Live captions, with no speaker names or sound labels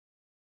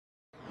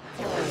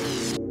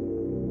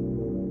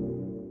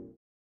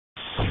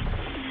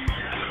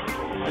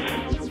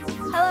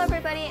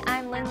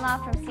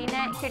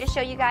here to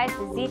show you guys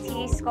the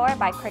ZTE Score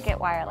by Cricket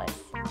Wireless.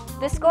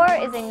 The Score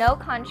is a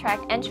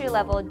no-contract,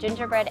 entry-level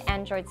gingerbread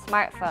Android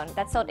smartphone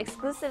that's sold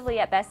exclusively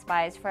at Best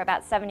Buys for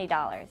about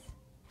 $70.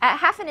 At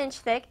half an inch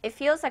thick, it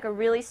feels like a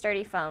really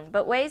sturdy phone,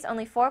 but weighs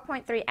only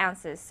 4.3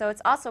 ounces, so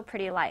it's also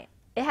pretty light.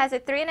 It has a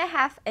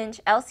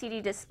 3.5-inch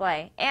LCD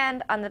display,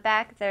 and on the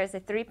back there is a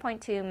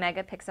 3.2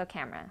 megapixel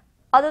camera.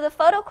 Although the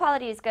photo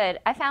quality is good,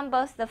 I found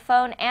both the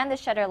phone and the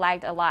shutter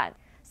lagged a lot,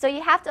 so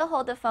you have to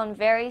hold the phone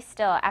very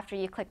still after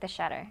you click the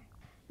shutter.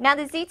 Now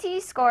the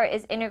ZTE Score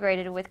is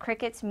integrated with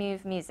Cricut's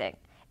Move Music.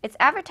 It's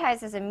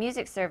advertised as a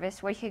music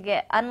service where you can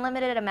get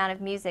unlimited amount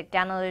of music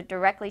downloaded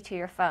directly to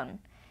your phone.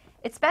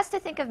 It's best to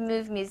think of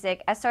Move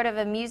Music as sort of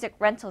a music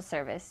rental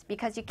service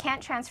because you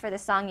can't transfer the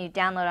song you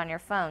download on your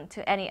phone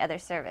to any other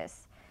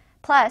service.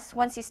 Plus,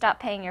 once you stop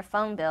paying your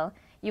phone bill,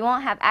 you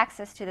won't have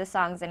access to the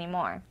songs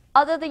anymore.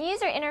 Although the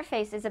user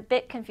interface is a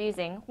bit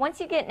confusing, once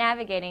you get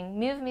navigating,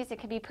 Move Music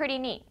can be pretty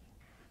neat.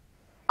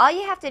 All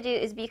you have to do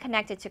is be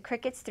connected to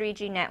Cricut's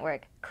 3G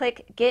network,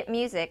 click Get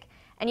Music,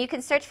 and you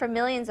can search for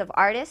millions of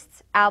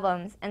artists,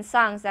 albums, and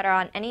songs that are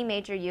on any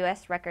major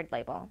US record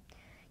label.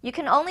 You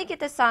can only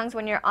get the songs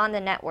when you're on the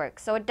network,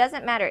 so it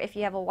doesn't matter if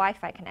you have a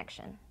Wi-Fi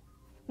connection.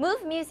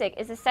 Move Music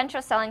is a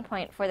central selling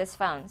point for this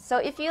phone, so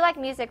if you like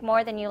music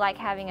more than you like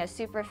having a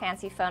super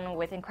fancy phone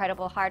with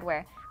incredible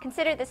hardware,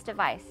 consider this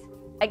device.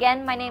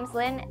 Again, my name's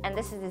Lynn, and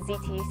this is the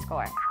ZTE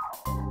Score.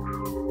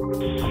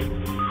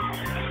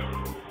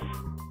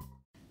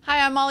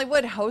 Hi, I'm Molly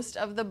Wood, host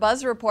of The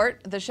Buzz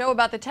Report, the show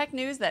about the tech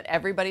news that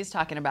everybody's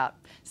talking about.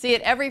 See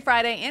it every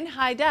Friday in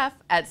high def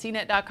at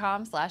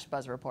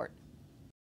cnet.com/buzzreport.